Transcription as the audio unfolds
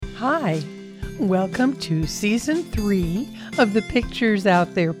Hi, welcome to Season 3 of the Pictures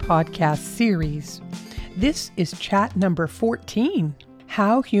Out There podcast series. This is chat number 14,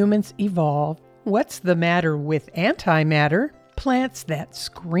 How Humans Evolve, What's the Matter with Antimatter, Plants That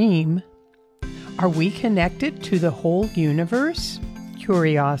Scream. Are we connected to the whole universe?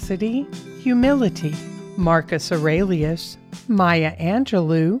 Curiosity, humility, Marcus Aurelius, Maya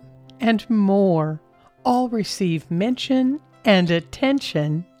Angelou, and more all receive mention and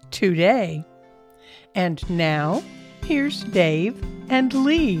attention today. And now, here's Dave and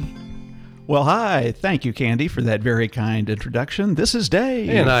Lee. Well, hi. Thank you, Candy, for that very kind introduction. This is Dave.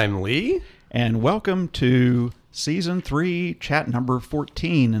 And I'm Lee. And welcome to Season 3, chat number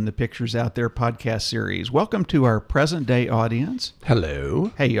 14 in the Pictures Out There podcast series. Welcome to our present-day audience.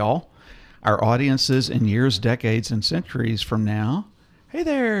 Hello. Hey, y'all. Our audiences in years, decades, and centuries from now. Hey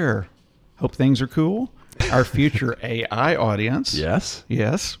there. Hope things are cool. Our future AI audience. Yes.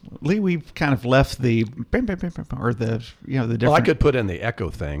 Yes. Lee, we've kind of left the or the different. Well, I could put in the echo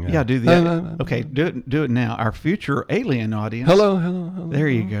thing. Yeah, do the okay. Do it now. Our future alien audience. Hello. There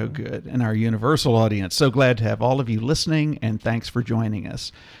you go. Good. And our universal audience. So glad to have all of you listening, and thanks for joining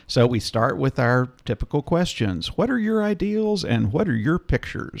us. So we start with our typical questions. What are your ideals, and what are your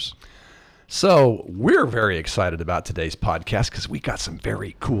pictures? So we're very excited about today's podcast because we got some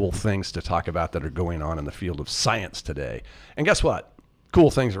very cool things to talk about that are going on in the field of science today. And guess what?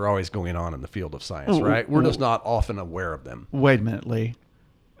 Cool things are always going on in the field of science, right? We're just not often aware of them. Wait a minute, Lee.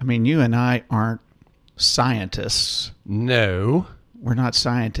 I mean, you and I aren't scientists. No. We're not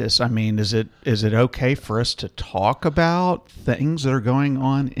scientists. I mean, is it okay for us to talk about things that are going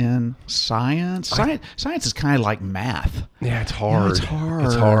on in science? Science is kind of like math. Yeah, it's hard.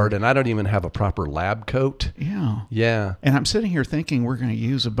 It's hard. And I don't even have a proper lab coat. Yeah. And I'm sitting here thinking we're going to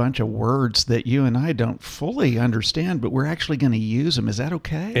use a bunch of words that you and I don't fully understand, but we're actually going to use them. Is that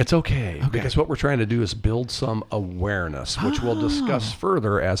okay? It's okay. Because what we're trying to do is build some awareness, which we'll discuss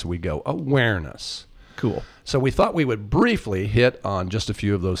further as we go. Awareness. Cool. So we thought we would briefly hit on just a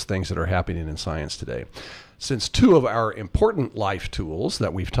few of those things that are happening in science today. Since two of our important life tools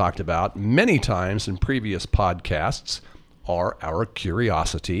that we've talked about many times in previous podcasts are our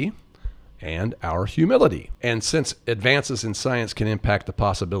curiosity and our humility. And since advances in science can impact the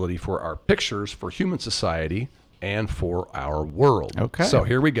possibility for our pictures, for human society, and for our world. Okay. So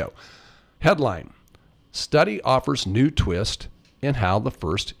here we go. Headline: Study offers new twist in how the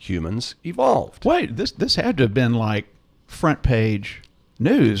first humans evolved. Wait, this had to have been like front page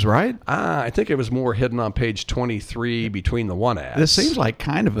news, right? I think it was more hidden on page 23 between the one ads. This seems like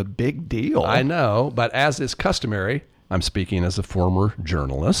kind of a big deal. I know, but as is customary, I'm speaking as a former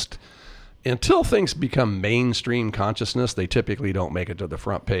journalist, until things become mainstream consciousness, they typically don't make it to the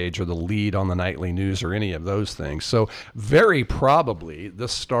front page or the lead on the nightly news or any of those things. So very probably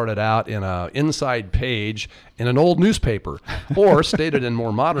this started out in an inside page in an old newspaper, or stated in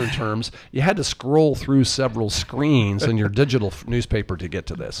more modern terms, you had to scroll through several screens in your digital newspaper to get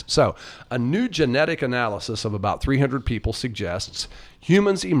to this. So a new genetic analysis of about 300 people suggests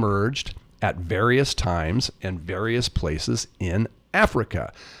humans emerged at various times and various places in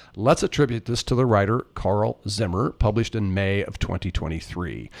Africa. Let's attribute this to the writer Carl Zimmer, published in May of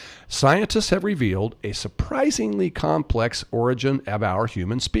 2023. Scientists have revealed a surprisingly complex origin of our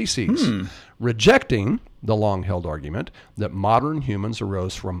human species, rejecting the long-held argument that modern humans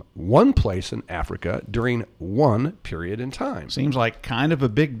arose from one place in Africa during one period in time. Seems like kind of a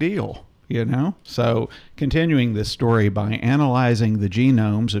big deal. So continuing this story by analyzing the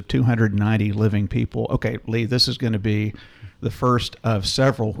genomes of 290 living people. Okay, Lee, this is going to be the first of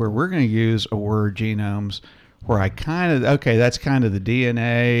several where we're going to use a word, genomes, where I that's kind of the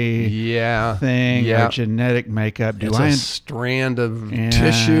DNA thing, or genetic makeup. It's a strand of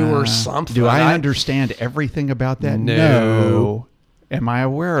tissue or something. Do I understand everything about that? No. Am I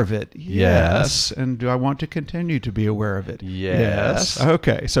aware of it? Yes. And do I want to continue to be aware of it? Yes.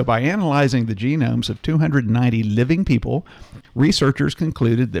 Okay. So by analyzing the genomes of 290 living people, researchers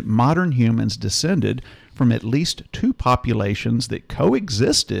concluded that modern humans descended from at least two populations that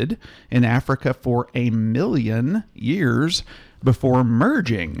coexisted in Africa for 1 million years before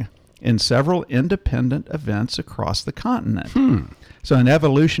merging in several independent events across the continent. So an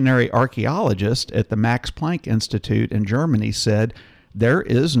evolutionary archaeologist at the Max Planck Institute in Germany said, there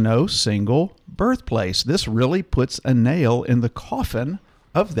is no single birthplace. This really puts a nail in the coffin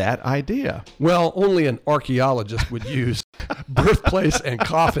of that idea. Well, only an archaeologist would use birthplace and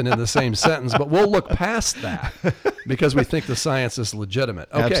coffin in the same sentence, but we'll look past that because we think the science is legitimate.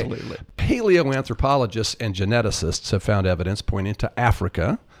 Okay. Absolutely. Paleoanthropologists and geneticists have found evidence pointing to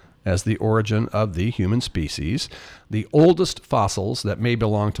Africa as the origin of the human species. The oldest fossils that may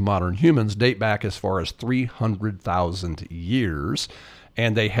belong to modern humans date back as far as 300,000 years,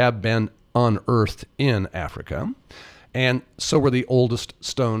 and they have been unearthed in Africa. And so were the oldest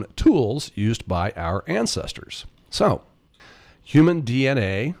stone tools used by our ancestors. So, human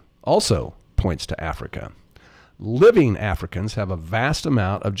DNA also points to Africa. Living Africans have a vast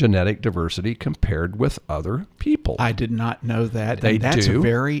amount of genetic diversity compared with other people. I did not know that. They and that's do. a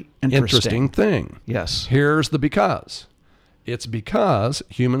very Interesting thing. Yes. Here's the because. It's because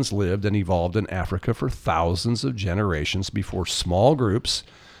humans lived and evolved in Africa for thousands of generations before small groups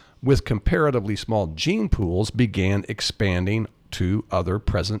with comparatively small gene pools began expanding to other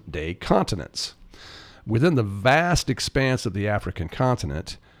present-day continents. Within the vast expanse of the African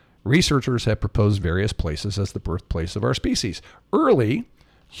continent, researchers have proposed various places as the birthplace of our species. Early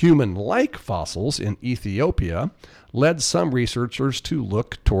human-like fossils in Ethiopia led some researchers to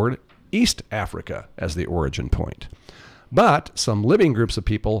look toward East Africa as the origin point. But some living groups of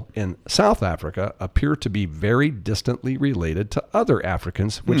people in South Africa appear to be very distantly related to other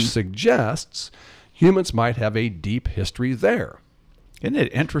Africans, which suggests humans might have a deep history there. Isn't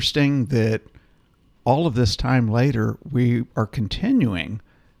it interesting that all of this time later, we are continuing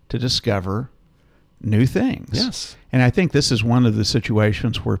to discover new things? Yes. And I think this is one of the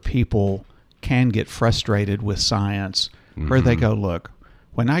situations where people can get frustrated with science, where they go, look,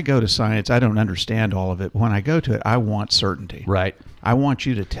 when I go to science, I don't understand all of it. When I go to it, I want certainty. Right. I want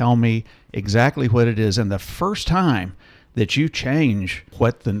you to tell me exactly what it is. And the first time that you change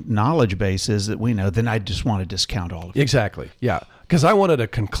what the knowledge base is that we know, then I just want to discount all of it. Exactly. Yeah. Because I wanted a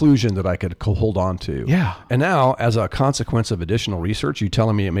conclusion that I could hold on to. Yeah. And now, as a consequence of additional research, you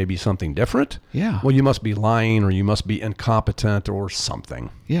telling me it may be something different? Yeah. Well, you must be lying, or you must be incompetent or something.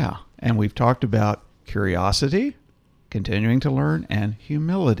 Yeah. And we've talked about curiosity, continuing to learn, and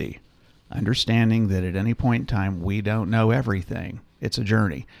humility, understanding that at any point in time, we don't know everything. It's a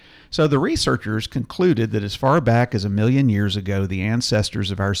journey. So the researchers concluded that as far back as 1 million years ago, the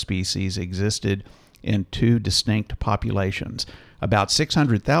ancestors of our species existed in two distinct populations. About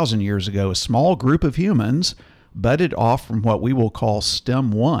 600,000 years ago, a small group of humans budded off from what we will call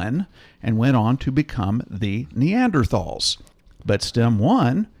stem 1 and went on to become the Neanderthals. But stem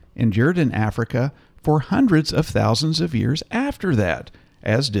 1 endured in Africa for hundreds of thousands of years after that,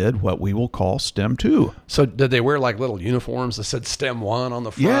 as did what we will call stem 2. So did they wear like little uniforms that said stem 1 on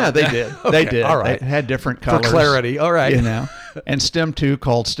the front? Yeah, they did. Okay. They did. All right. They had different colors. For clarity. All right. You know, and stem 2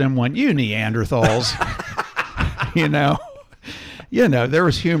 called stem 1, you Neanderthals. you know, there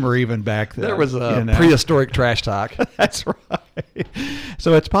was humor even back then. There was a prehistoric trash talk. That's right.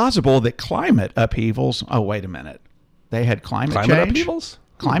 So it's possible that climate upheavals. Oh, wait a minute. They had climate change? Upheavals?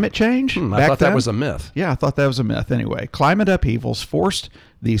 Climate change? I thought that was a myth. Yeah, I thought that was a myth. Anyway, climate upheavals forced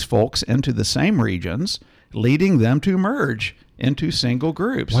these folks into the same regions, leading them to merge into single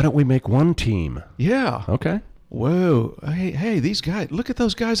groups. Why don't we make one team? Yeah. Okay. Whoa. Hey, these guys, look at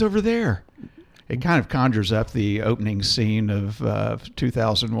those guys over there. It kind of conjures up the opening scene of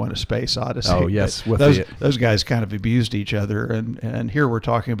 2001: A Space Odyssey. Oh, yes. With those guys kind of abused each other, and here we're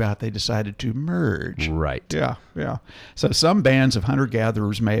talking about they decided to merge. Right. Yeah. So some bands of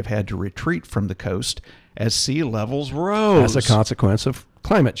hunter-gatherers may have had to retreat from the coast as sea levels rose. As a consequence of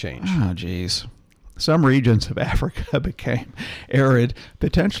climate change. Oh, geez. Some regions of Africa became arid,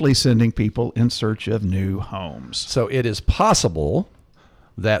 potentially sending people in search of new homes. So it is possible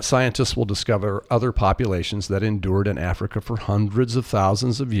that scientists will discover other populations that endured in Africa for hundreds of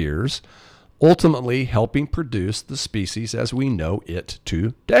thousands of years, ultimately helping produce the species as we know it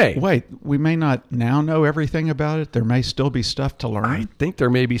today. Wait, we may not now know everything about it. There may still be stuff to learn. I think there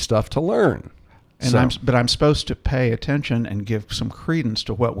may be stuff to learn. But I'm supposed to pay attention and give some credence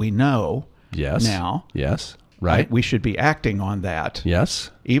to what we know. Yes. Now. Yes. Right. We should be acting on that.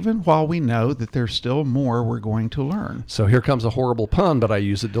 Yes. Even while we know that there's still more we're going to learn. So here comes a horrible pun, but I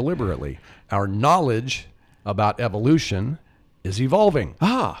use it deliberately. Our knowledge about evolution is evolving.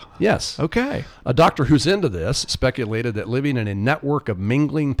 Ah. Yes. Okay. A doctor who's into this speculated that living in a network of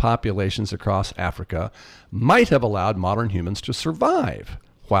mingling populations across Africa might have allowed modern humans to survive,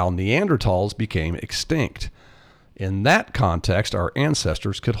 while Neanderthals became extinct. In that context, our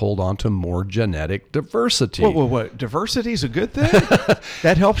ancestors could hold on to more genetic diversity. Whoa. Diversity is a good thing?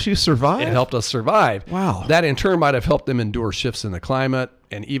 That helps you survive? It helped us survive. Wow. That in turn might have helped them endure shifts in the climate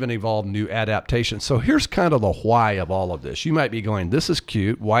and even evolve new adaptations. So here's kind of the why of all of this. You might be going, this is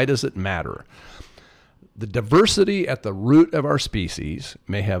cute. Why does it matter? The diversity at the root of our species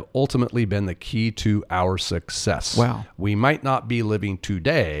may have ultimately been the key to our success. Wow. We might not be living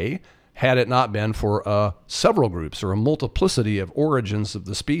today had it not been for several groups or a multiplicity of origins of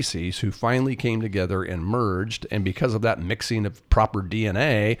the species who finally came together and merged, and because of that mixing of proper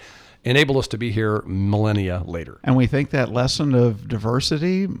DNA, enable us to be here millennia later. And we think that lesson of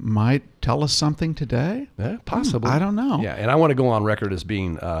diversity might tell us something today? Yeah, possibly. I don't know. Yeah, and I want to go on record as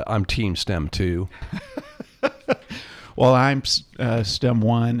being, I'm Team STEM too. Well, I'm STEM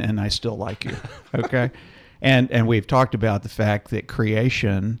 1, and I still like you, okay? and we've talked about the fact that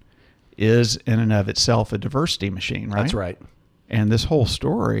creation is in and of itself a diversity machine, right? That's right. And this whole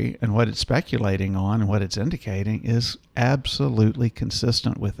story and what it's speculating on and what it's indicating is absolutely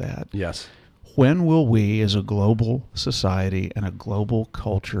consistent with that. Yes. When will we as a global society and a global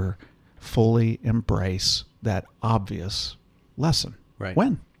culture fully embrace that obvious lesson? Right.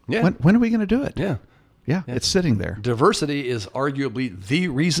 When? Yeah. When are we going to do it? Yeah. Yeah, it's sitting there. Diversity is arguably the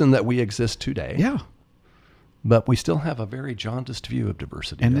reason that we exist today. Yeah. But we still have a very jaundiced view of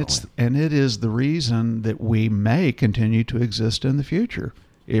diversity. And it is the reason that we may continue to exist in the future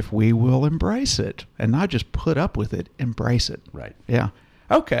if we will embrace it and not just put up with it, embrace it. Right. Yeah.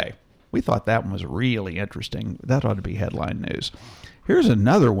 Okay. We thought that one was really interesting. That ought to be headline news. Here's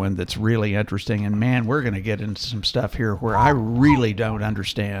another one that's really interesting, and man, we're going to get into some stuff here where I really don't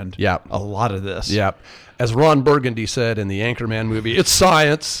understand a lot of this. Yeah. As Ron Burgundy said in the Anchorman movie, it's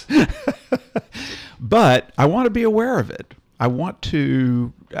science. But I want to be aware of it. I want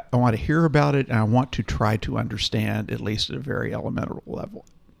to hear about it, and I want to try to understand, at least at a very elementary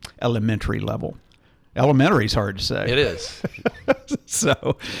level. Elementary is hard to say. It is.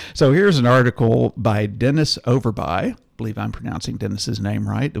 So here's an article by Dennis Overby. I believe I'm pronouncing Dennis's name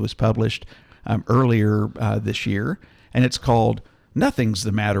right. It was published earlier this year, and it's called "Nothing's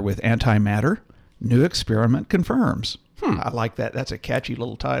the Matter with Antimatter. New Experiment Confirms." I like that. That's a catchy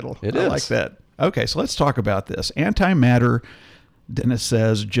little title. I like that. Okay, so let's talk about this. Antimatter, Dennis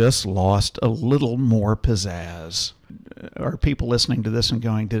says, just lost a little more pizzazz. Are people listening to this and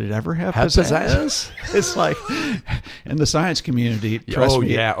going, did it ever have pizzazz? It's like, in the science community, trust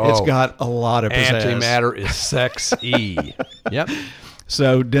me, it's got a lot of pizzazz. Antimatter is sexy. Yep.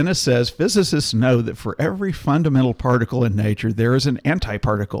 So Dennis says, physicists know that for every fundamental particle in nature, there is an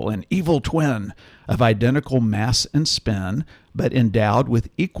antiparticle, an evil twin of identical mass and spin, but endowed with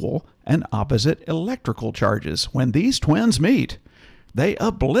equal and opposite electrical charges. When these twins meet, they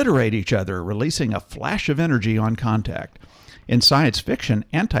obliterate each other, releasing a flash of energy on contact. In science fiction,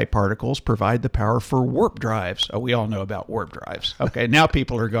 antiparticles provide the power for warp drives. Oh, we all know about warp drives. Okay, now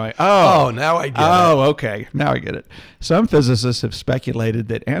people are going, now I get it. Oh, okay, now I get it. Some physicists have speculated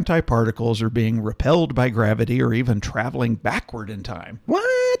that antiparticles are being repelled by gravity or even traveling backward in time. What?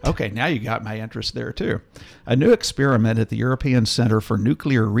 Okay, now you got my interest there, too. A new experiment at the European Center for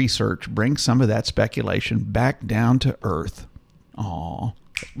Nuclear Research brings some of that speculation back down to Earth. Aw.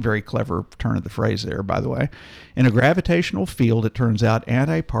 Very clever turn of the phrase there, by the way. In a gravitational field, it turns out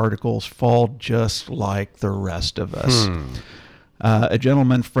antiparticles fall just like the rest of us. A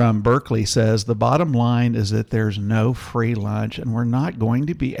gentleman from Berkeley says, the bottom line is that there's no free lunch, and we're not going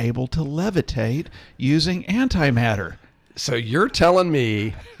to be able to levitate using antimatter. So you're telling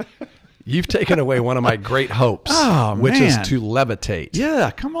me you've taken away one of my great hopes, which is to levitate. Yeah,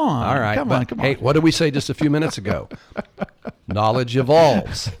 come on. All right. Come on. Hey, what did we say just a few minutes ago? Knowledge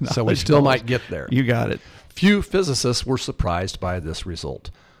evolves. So we still might get there. You got it. Few physicists were surprised by this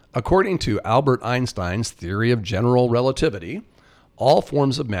result. According to Albert Einstein's theory of general relativity, all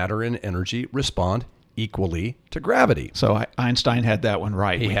forms of matter and energy respond equally to gravity. So Einstein had that one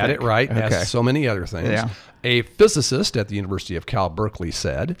right. He had it right, as so many other things. Yeah. A physicist at the University of Cal Berkeley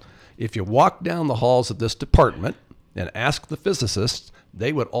said, if you walk down the halls of this department and ask the physicists,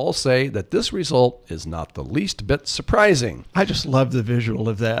 they would all say that this result is not the least bit surprising. I just love the visual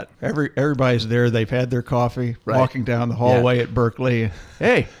of that. Everybody's there. They've had their coffee, walking down the hallway at Berkeley.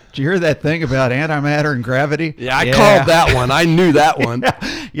 Hey, did you hear that thing about antimatter and gravity? Yeah, I called that one. I knew that one.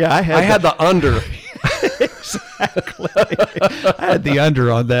 Yeah, I had the under. Exactly. I had the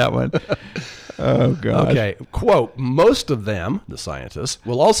under on that one. Oh, God. Okay. Quote, most of them, the scientists,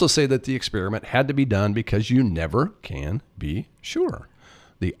 will also say that the experiment had to be done because you never can be sure.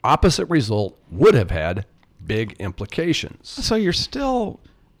 The opposite result would have had big implications. So you're still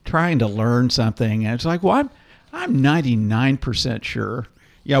trying to learn something, and it's like, well, I'm 99% sure.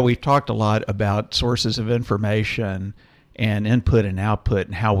 Yeah, we've talked a lot about sources of information and input and output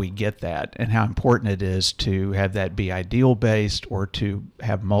and how we get that and how important it is to have that be ideal-based or to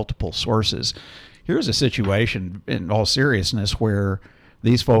have multiple sources. Here's a situation, in all seriousness, where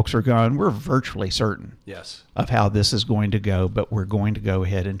these folks are going, we're virtually certain of how this is going to go, but we're going to go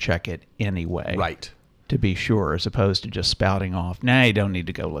ahead and check it anyway. Right. to be sure, as opposed to just spouting off, nah, you don't need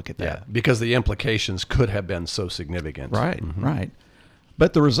to go look at that. Yeah, because the implications could have been so significant. Right, right.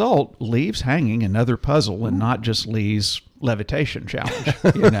 But the result leaves hanging another puzzle, and not just Lee's levitation challenge.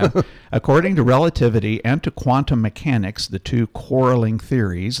 According to relativity and to quantum mechanics, the two quarreling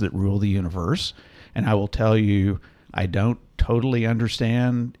theories that rule the universe, and I will tell you, I don't totally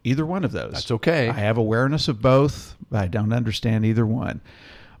understand either one of those. That's okay. I have awareness of both, but I don't understand either one.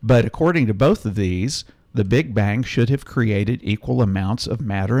 But according to both of these, the Big Bang should have created equal amounts of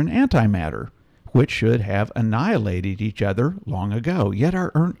matter and antimatter, which should have annihilated each other long ago. Yet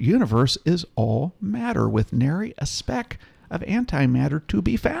our universe is all matter, with nary a speck of antimatter to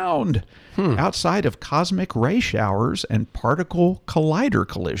be found, outside of cosmic ray showers and particle collider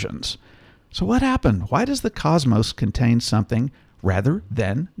collisions. So what happened? Why does the cosmos contain something rather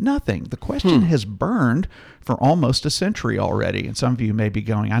than nothing? The question has burned for almost a century already, and some of you may be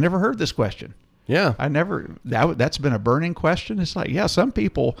going, I never heard this question. Yeah. That's been a burning question. It's like, yeah, some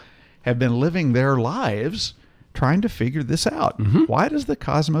people have been living their lives trying to figure this out. Why does the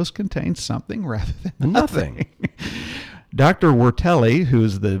cosmos contain something rather than nothing? Dr. Wertelli,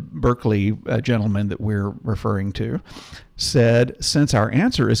 who's the Berkeley gentleman that we're referring to, said, since our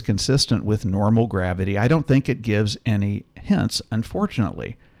answer is consistent with normal gravity, I don't think it gives any hints,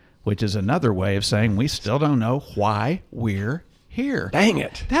 unfortunately, which is another way of saying we still don't know why we're here. Dang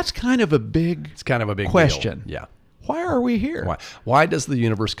it. That's kind of a big question. Deal. Yeah. Why are we here? Why does the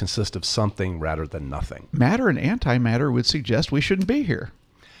universe consist of something rather than nothing? Matter and antimatter would suggest we shouldn't be here.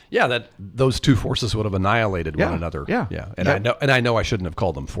 Yeah, that those two forces would have annihilated one another. Yeah. And I know I shouldn't have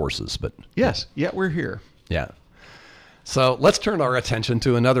called them forces, but yes, yet we're here. Yeah. So let's turn our attention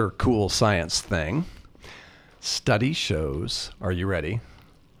to another cool science thing. Study shows, are you ready?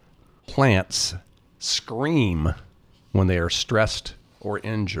 Plants scream when they are stressed or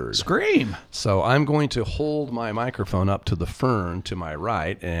injured. Scream. So I'm going to hold my microphone up to the fern to my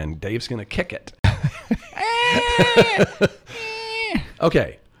right, and Dave's going to kick it.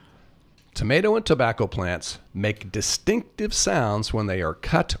 Okay. Tomato and tobacco plants make distinctive sounds when they are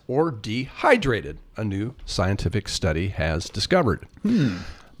cut or dehydrated, a new scientific study has discovered.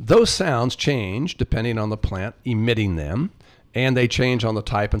 Those sounds change depending on the plant emitting them, and they change on the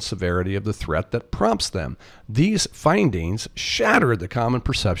type and severity of the threat that prompts them. These findings shattered the common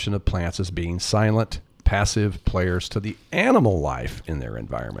perception of plants as being silent, passive players to the animal life in their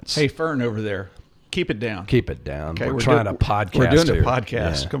environments. Hey, Fern over there, keep it down. Keep it down. Okay, we're trying to podcast. We're doing here. a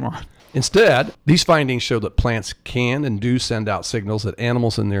podcast. Yeah. Come on. Instead, these findings show that plants can and do send out signals that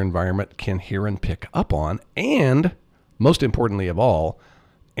animals in their environment can hear and pick up on. And most importantly of all,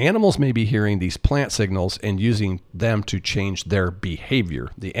 animals may be hearing these plant signals and using them to change their behavior,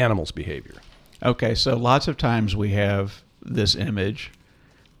 the animal's behavior. Okay, so lots of times we have this image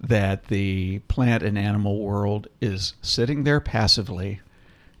that the plant and animal world is sitting there passively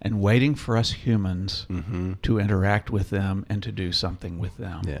and waiting for us humans to interact with them and to do something with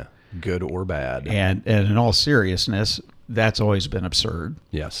them. Yeah, good or bad. And in all seriousness, that's always been absurd.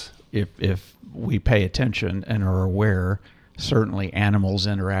 Yes. If we pay attention and are aware, certainly animals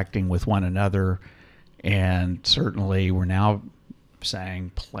interacting with one another, and certainly we're now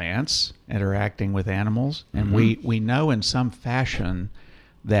saying plants interacting with animals. And we know in some fashion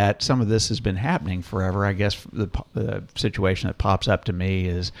that some of this has been happening forever. I guess the situation that pops up to me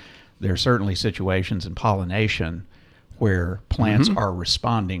is there are certainly situations in pollination where plants are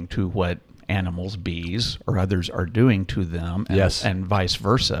responding to what animals, bees, or others are doing to them, and vice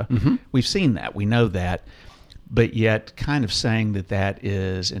versa. We've seen that. We know that. But yet kind of saying that that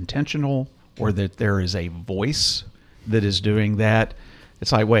is intentional or that there is a voice that is doing that,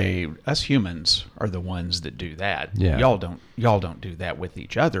 it's like, wait, us humans are the ones that do that. Yeah. Y'all don't do that with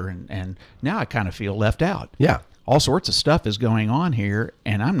each other. And now I kind of feel left out. Yeah. All sorts of stuff is going on here,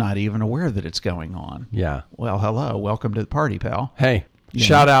 and I'm not even aware that it's going on. Yeah. Well, hello. Welcome to the party, pal. Hey,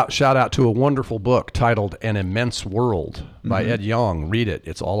 shout out to a wonderful book titled An Immense World by Ed Yong. Read it.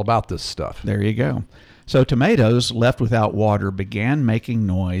 It's all about this stuff. There you go. So tomatoes left without water began making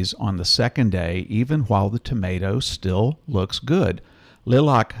noise on the second day, even while the tomato still looks good.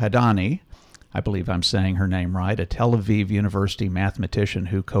 Lilach Hadani, I believe I'm saying her name right, a Tel Aviv University mathematician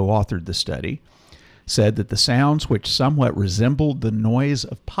who co-authored the study, said that the sounds, which somewhat resembled the noise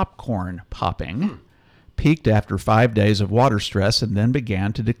of popcorn popping, peaked after 5 days of water stress and then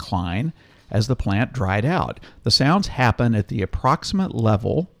began to decline as the plant dried out. The sounds happen at the approximate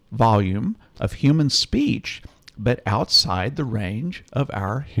volume of human speech, but outside the range of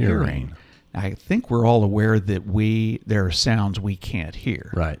our hearing. I think we're all aware that there are sounds we can't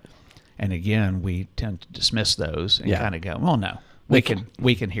hear. Right. And again, we tend to dismiss those and kind of go, well, no.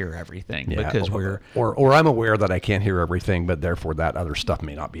 we can hear everything because or I'm aware that I can't hear everything, but therefore that other stuff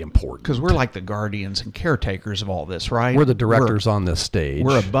may not be important. Because we're like the guardians and caretakers of all this, right? We're the directors on this stage.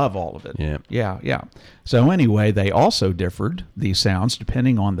 We're above all of it. Yeah. Yeah. So anyway, they also differed, these sounds,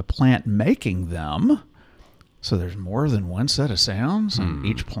 depending on the plant making them. So there's more than one set of sounds, and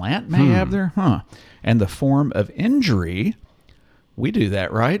each plant may have their, and the form of injury. We do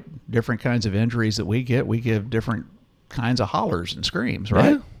that, right? Different kinds of injuries that we give different kinds of hollers and screams,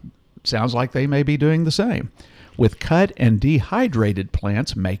 right? Yeah. Sounds like they may be doing the same. With cut and dehydrated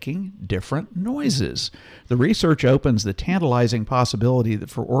plants making different noises. The research opens the tantalizing possibility that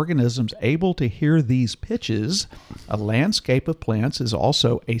for organisms able to hear these pitches, a landscape of plants is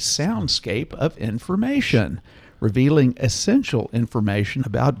also a soundscape of information, revealing essential information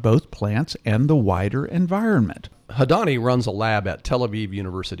about both plants and the wider environment. Hadani runs a lab at Tel Aviv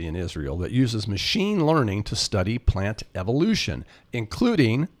University in Israel that uses machine learning to study plant evolution,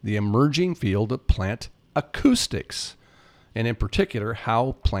 including the emerging field of plant acoustics, and in particular,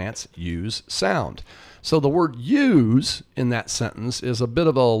 how plants use sound. So the word use in that sentence is a bit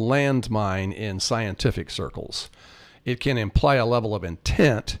of a landmine in scientific circles. It can imply a level of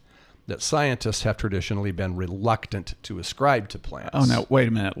intent that scientists have traditionally been reluctant to ascribe to plants. Oh, no, wait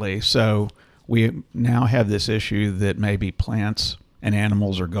a minute, Lee. So we now have this issue that maybe plants and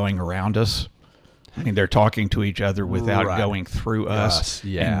animals are going around us. I mean, they're talking to each other without going through us.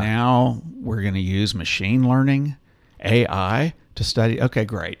 Yeah. And now we're going to use machine learning, AI, to study. Okay,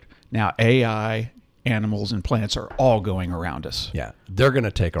 great. Now AI, animals, and plants are all going around us. Yeah, they're going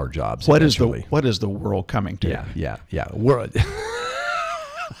to take our jobs What eventually. is the world coming to? Yeah.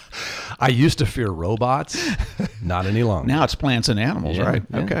 I used to fear robots, not any longer. Now it's plants and animals, right?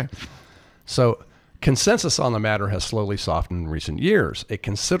 Yeah. Okay. So consensus on the matter has slowly softened in recent years. A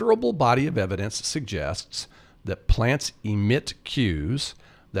considerable body of evidence suggests that plants emit cues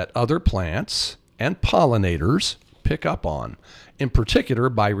that other plants and pollinators pick up on, in particular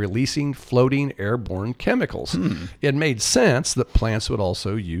by releasing floating airborne chemicals. It made sense that plants would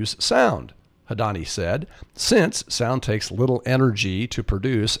also use sound, Hadani said, since sound takes little energy to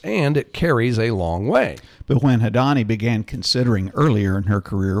produce and it carries a long way. But when Hadani began considering earlier in her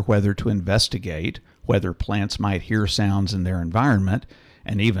career whether to investigate whether plants might hear sounds in their environment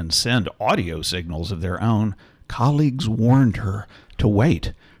and even send audio signals of their own, colleagues warned her to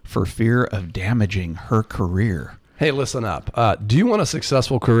wait for fear of damaging her career. Hey, listen up. Do you want a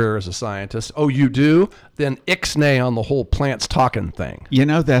successful career as a scientist? Oh, you do? Then ixnay on the whole plants talking thing. You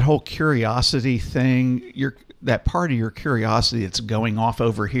know, that whole curiosity thing, that part of your curiosity that's going off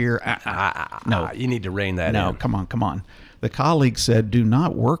over here. No, you need to rein that in. No, come on. The colleague said, do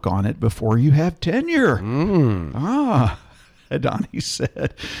not work on it before you have tenure. Hadani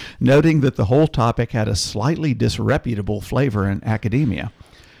said, noting that the whole topic had a slightly disreputable flavor in academia.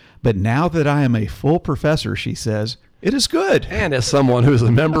 But now that I am a full professor, she says, it is good. And as someone who's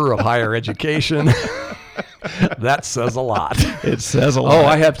a member of higher education, that says a lot. It says a lot. Oh,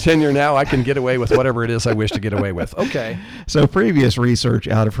 I have tenure now. I can get away with whatever it is I wish to get away with. Okay. So previous research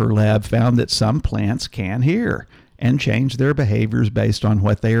out of her lab found that some plants can hear and change their behaviors based on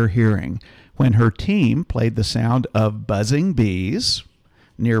what they are hearing. When her team played the sound of buzzing bees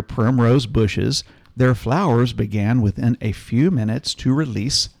near primrose bushes, their flowers began within a few minutes to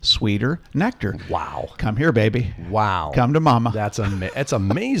release sweeter nectar. Wow. Come here, baby. Wow. Come to mama. That's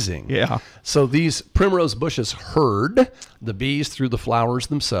amazing. Yeah. So these primrose bushes heard the bees through the flowers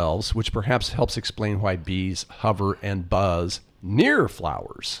themselves, which perhaps helps explain why bees hover and buzz near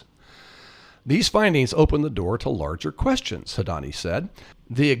flowers. These findings open the door to larger questions, Hadani said.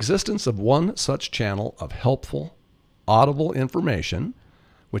 The existence of one such channel of helpful, audible information,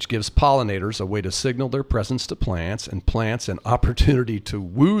 which gives pollinators a way to signal their presence to plants and plants an opportunity to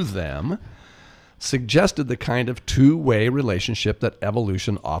woo them, suggested the kind of two-way relationship that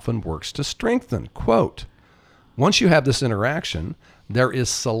evolution often works to strengthen. Quote, once you have this interaction, there is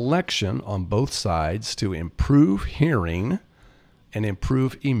selection on both sides to improve hearing and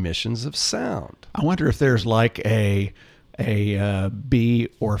improve emissions of sound. I wonder if there's like a bee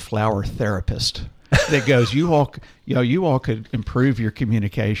or flower therapist that goes, you all could improve your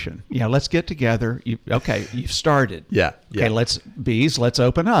communication. Let's get together. You've started. Yeah. Okay, let's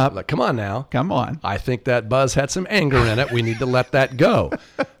open up. Like, come on now. Come on. I think that buzz had some anger in it. We need to let that go.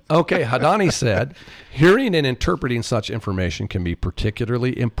 Okay, Hadani said, hearing and interpreting such information can be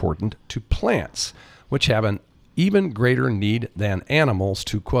particularly important to plants, which have an even greater need than animals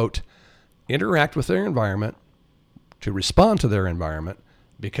to, quote, interact with their environment, to respond to their environment,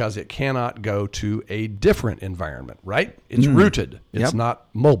 because it cannot go to a different environment, right? It's rooted. It's not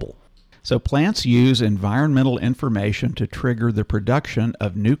mobile. So plants use environmental information to trigger the production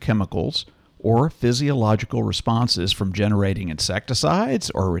of new chemicals or physiological responses, from generating insecticides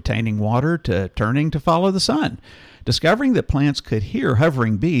or retaining water to turning to follow the sun. Discovering that plants could hear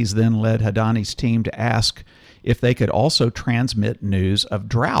hovering bees then led Hadani's team to ask if they could also transmit news of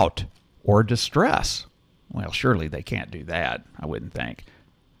drought or distress. Well, surely they can't do that, I wouldn't think.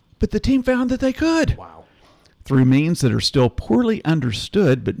 But the team found that they could. Wow. Through means that are still poorly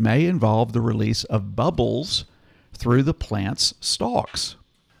understood but may involve the release of bubbles through the plant's stalks.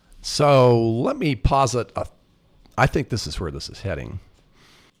 So let me posit, I think this is where this is heading.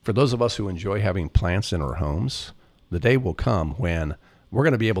 For those of us who enjoy having plants in our homes, the day will come when we're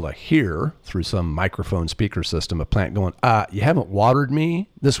going to be able to hear through some microphone speaker system a plant going, you haven't watered me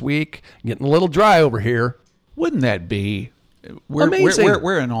this week, getting a little dry over here. Wouldn't that be amazing?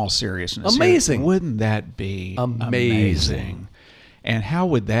 We're in all seriousness amazing. Here. Wouldn't that be amazing? And how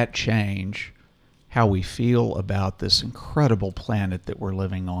would that change how we feel about this incredible planet that we're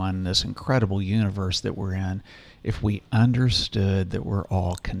living on, this incredible universe that we're in, if we understood that we're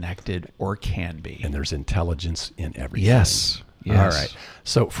all connected, or can be? And there's intelligence in everything. Yes. All right.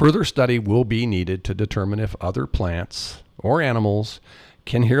 So further study will be needed to determine if other plants or animals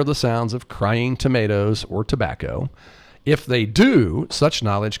can hear the sounds of crying tomatoes or tobacco. If they do, such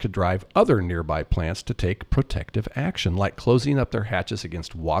knowledge could drive other nearby plants to take protective action, like closing up their hatches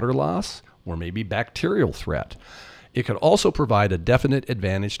against water loss or maybe bacterial threat. It could also provide a definite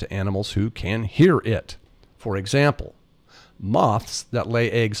advantage to animals who can hear it. For example, moths that lay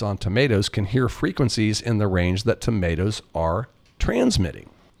eggs on tomatoes can hear frequencies in the range that tomatoes are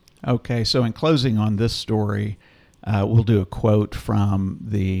transmitting. Okay, so in closing on this story, we'll do a quote from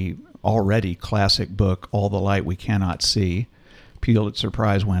the already classic book, All the Light We Cannot See, Pulitzer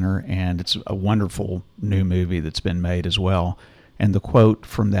Prize winner, and it's a wonderful new movie that's been made as well. And the quote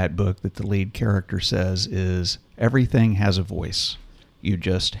from that book that the lead character says is, "Everything has a voice. You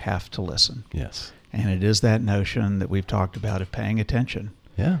just have to listen." Yes. And it is that notion that we've talked about of paying attention.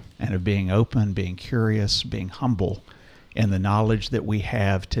 Yeah. And of being open, being curious, being humble in the knowledge that we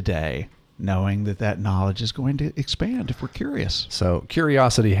have today, knowing that that knowledge is going to expand if we're curious. So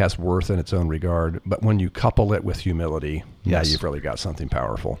curiosity has worth in its own regard, but when you couple it with humility, Yes. you've really got something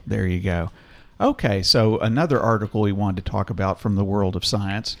powerful. There you go. Okay, so another article we wanted to talk about from the world of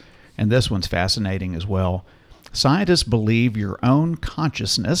science, and this one's fascinating as well. Scientists believe your own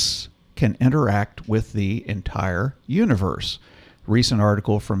consciousness can interact with the entire universe. Recent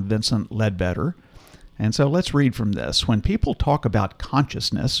article from Vincent Ledbetter. And so let's read from this. When people talk about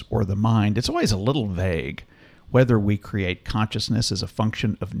consciousness or the mind, it's always a little vague. Whether we create consciousness as a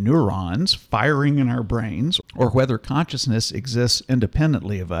function of neurons firing in our brains, or whether consciousness exists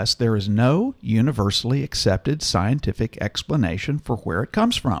independently of us, there is no universally accepted scientific explanation for where it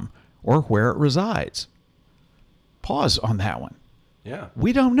comes from or where it resides. Pause on that one. Yeah.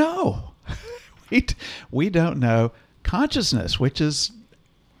 We don't know. we don't know consciousness, which is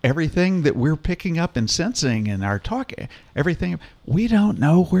everything that we're picking up and sensing in our talk, everything. We don't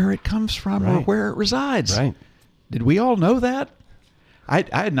know where it comes from or where it resides. Right. Did we all know that? I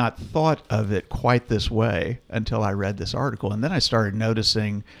had not thought of it quite this way until I read this article. And then I started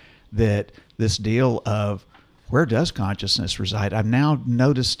noticing that this deal of where does consciousness reside? I've now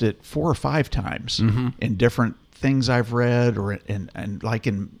noticed it 4 or 5 times in different things I've read, or in like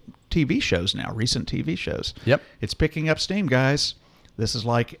in TV shows now, recent TV shows. Yep. It's picking up steam, guys. This is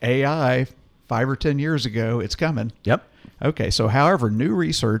like AI 5 or 10 years ago. It's coming. Yep. Okay, so however, new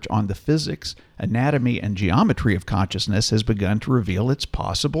research on the physics, anatomy, and geometry of consciousness has begun to reveal its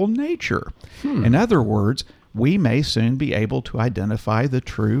possible nature. In other words, we may soon be able to identify the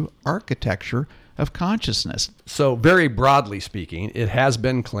true architecture of consciousness. So very broadly speaking, it has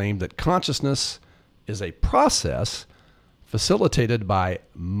been claimed that consciousness is a process facilitated by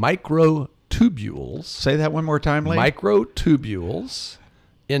microtubules. Say that one more time, Lee. Microtubules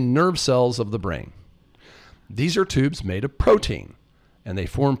in nerve cells of the brain. These are tubes made of protein, and they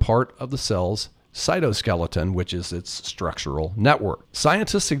form part of the cell's cytoskeleton, which is its structural network.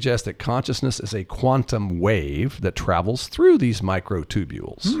 Scientists suggest that consciousness is a quantum wave that travels through these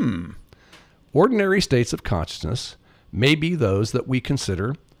microtubules. Ordinary states of consciousness may be those that we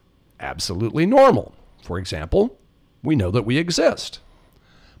consider absolutely normal. For example, we know that we exist.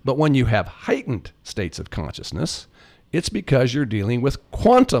 But when you have heightened states of consciousness, it's because you're dealing with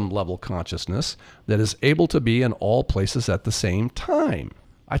quantum level consciousness that is able to be in all places at the same time.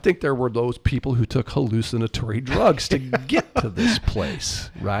 I think there were those people who took hallucinatory drugs to get to this place,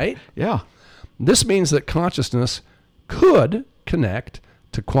 right? Yeah. This means that consciousness could connect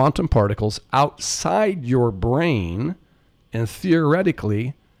to quantum particles outside your brain and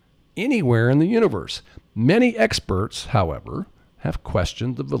theoretically anywhere in the universe. Many experts, however, have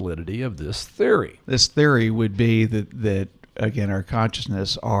questioned the validity of this theory. This theory would be that again, our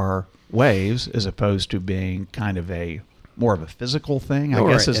consciousness are waves as opposed to being kind of more of a physical thing, I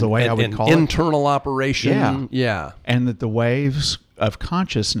guess is the way I would call it. Internal operation. Yeah. And that the waves of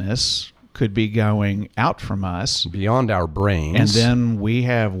consciousness could be going out from us. Beyond our brains. And then we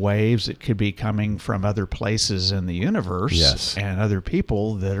have waves that could be coming from other places in the universe. Yes. And other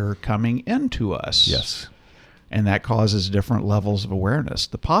people that are coming into us. Yes. And that causes different levels of awareness.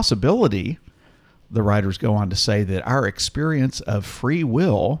 The possibility, the writers go on to say, that our experience of free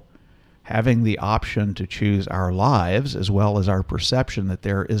will, having the option to choose our lives, as well as our perception that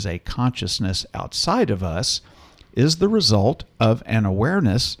there is a consciousness outside of us, is the result of an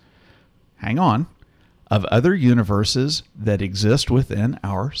awareness, of other universes that exist within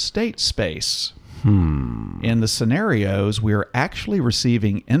our state space. In the scenarios, we are actually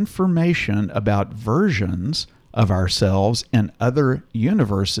receiving information about versions of ourselves in other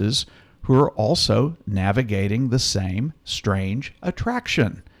universes who are also navigating the same strange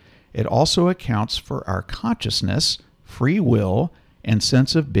attraction. It also accounts for our consciousness, free will, and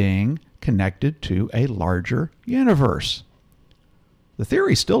sense of being connected to a larger universe. The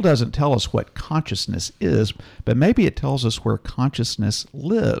theory still doesn't tell us what consciousness is, but maybe it tells us where consciousness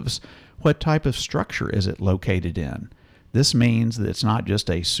lives. What type of structure is it located in? This means that it's not just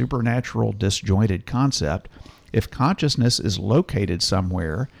a supernatural, disjointed concept. If consciousness is located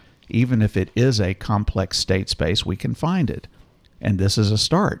somewhere, even if it is a complex state space, we can find it. And this is a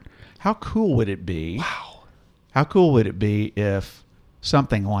start. How cool would it be? Wow. How cool would it be if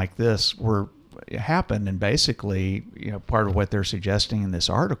something like this happened? And basically, part of what they're suggesting in this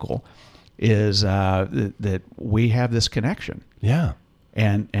article is that we have this connection. Yeah.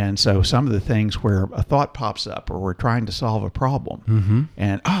 And so some of the things where a thought pops up, or we're trying to solve a problem,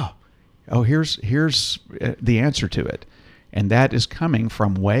 and here's the answer to it. And that is coming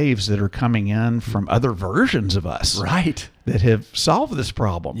from waves that are coming in from other versions of us. Right. That have solved this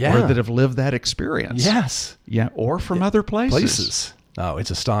problem, or that have lived that experience. Yes. Yeah, or from other places. Oh,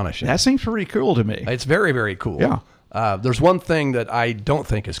 it's astonishing. That seems pretty cool to me. It's very, very cool. Yeah. There's one thing that I don't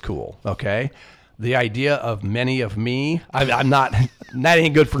think is cool, okay? The idea of many of me, I'm not, that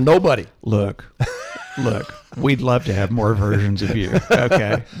ain't good for nobody. Look, we'd love to have more versions of you.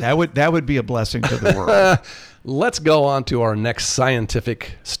 Okay. That would be a blessing to the world. Let's go on to our next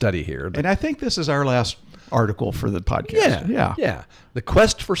scientific study here. And I think this is our last article for the podcast. Yeah. The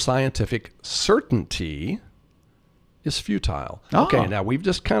quest for scientific certainty is futile. Okay, now we've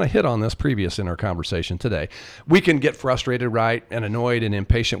just kind of hit on this previous in our conversation today. We can get frustrated, right, and annoyed and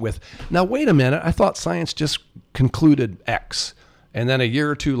impatient with, now wait a minute, I thought science just concluded X. And then a year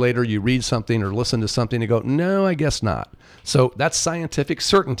or two later, you read something or listen to something and go, no, I guess not. So that's scientific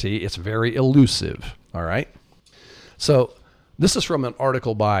certainty. It's very elusive, all right? So this is from an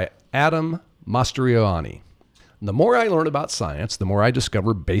article by Adam Mastroianni. The more I learn about science, the more I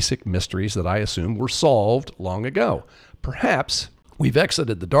discover basic mysteries that I assumed were solved long ago. Perhaps we've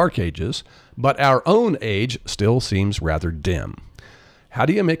exited the dark ages, but our own age still seems rather dim. How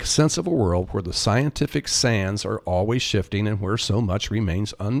do you make sense of a world where the scientific sands are always shifting and where so much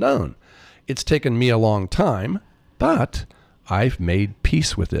remains unknown? It's taken me a long time, but I've made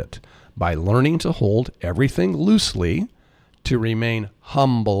peace with it by learning to hold everything loosely, to remain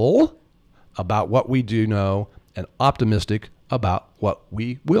humble about what we do know, and optimistic about what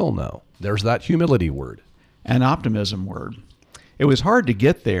we will know. There's that humility word. An optimism word. It was hard to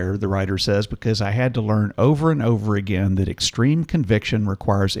get there, the writer says, because I had to learn over and over again that extreme conviction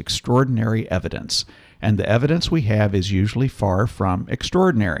requires extraordinary evidence, and the evidence we have is usually far from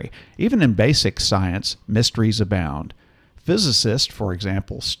extraordinary. Even in basic science, mysteries abound. Physicists, for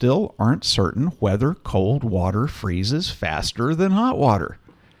example, still aren't certain whether cold water freezes faster than hot water.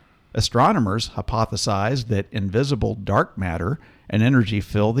 Astronomers hypothesize that invisible dark matter and energy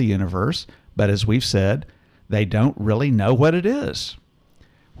fill the universe, but as we've said, they don't really know what it is.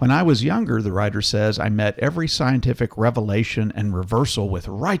 When I was younger, the writer says, I met every scientific revelation and reversal with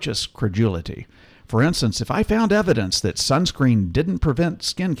righteous credulity. For instance, if I found evidence that sunscreen didn't prevent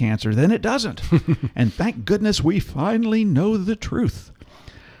skin cancer, then it doesn't. And thank goodness we finally know the truth.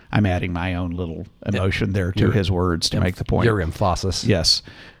 I'm adding my own little emotion there to his words to make the point. Your emphasis. Yes.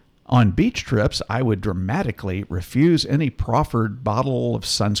 On beach trips, I would dramatically refuse any proffered bottle of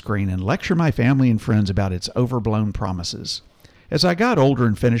sunscreen and lecture my family and friends about its overblown promises. As I got older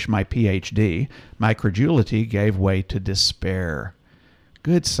and finished my PhD, my credulity gave way to despair.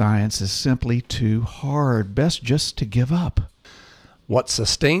 Good science is simply too hard. Best just to give up. What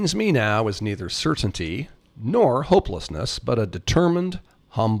sustains me now is neither certainty nor hopelessness, but a determined,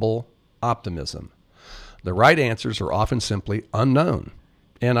 humble optimism. The right answers are often simply unknown,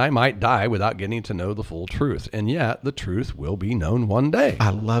 and I might die without getting to know the full truth, and yet the truth will be known one day. I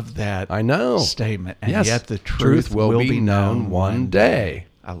love that I know. statement. And Yes, yet the truth will be known one day.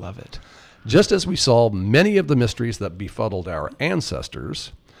 I love it. Just as we solve many of the mysteries that befuddled our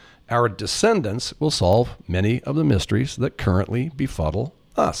ancestors, our descendants will solve many of the mysteries that currently befuddle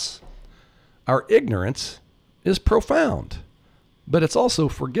us. Our ignorance is profound, but it's also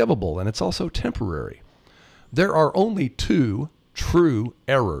forgivable and it's also temporary. There are only two true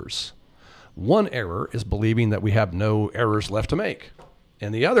errors. One error is believing that we have no errors left to make,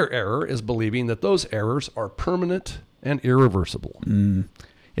 and the other error is believing that those errors are permanent and irreversible.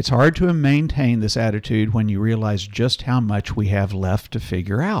 It's hard to maintain this attitude when you realize just how much we have left to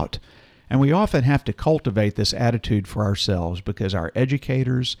figure out. And we often have to cultivate this attitude for ourselves because our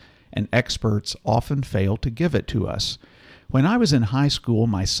educators and experts often fail to give it to us. When I was in high school,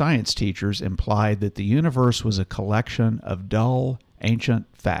 my science teachers implied that the universe was a collection of dull, ancient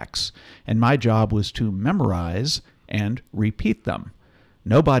facts, and my job was to memorize and repeat them.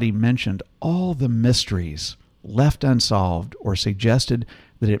 Nobody mentioned all the mysteries left unsolved or suggested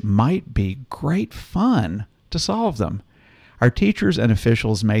that it might be great fun to solve them. Our teachers and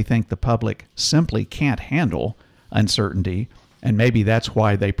officials may think the public simply can't handle uncertainty, and maybe that's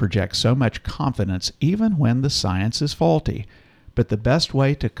why they project so much confidence even when the science is faulty. But the best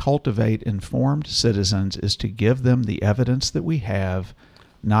way to cultivate informed citizens is to give them the evidence that we have,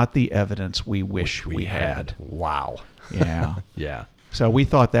 not the evidence we wish we had. Wow. Yeah. Yeah. So we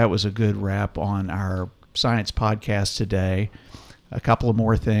thought that was a good wrap on our science podcast today. A couple of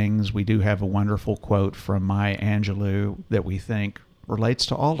more things. We do have a wonderful quote from Maya Angelou that we think relates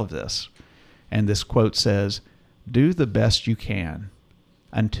to all of this. And this quote says, "Do the best you can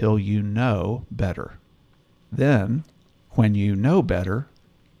until you know better. Then, when you know better,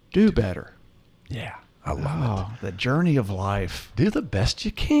 do better." Yeah. I love it. The journey of life. Do the best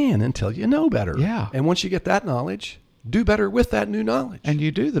you can until you know better. Yeah. And once you get that knowledge, do better with that new knowledge. And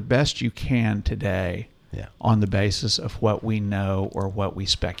you do the best you can today Yeah. on the basis of what we know or what we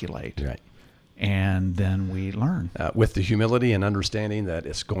speculate. Right. And then we learn. With the humility and understanding that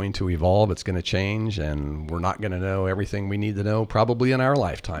it's going to evolve, it's going to change, and we're not going to know everything we need to know probably in our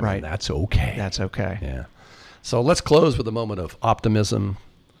lifetime. Right. And that's okay. That's okay. Yeah. So let's close with a moment of optimism,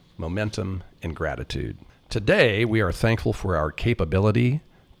 momentum, and gratitude. Today, we are thankful for our capability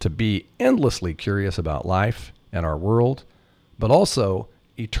to be endlessly curious about life and our world, but also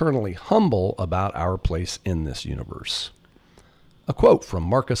eternally humble about our place in this universe. A quote from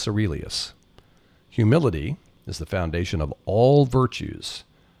Marcus Aurelius: "Humility is the foundation of all virtues,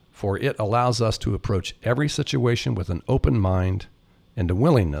 for it allows us to approach every situation with an open mind and a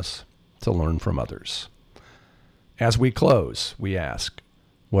willingness to learn from others." As we close, we ask,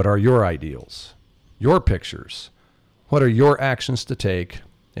 what are your ideals, your pictures? What are your actions to take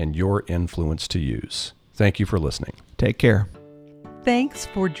and your influence to use? Thank you for listening. Take care. Thanks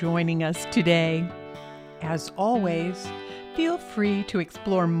for joining us today. As always, feel free to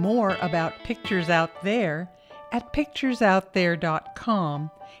explore more about Pictures Out There at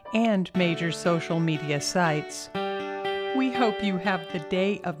picturesouthere.com and major social media sites. We hope you have the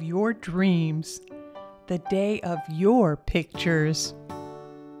day of your dreams, the day of your pictures.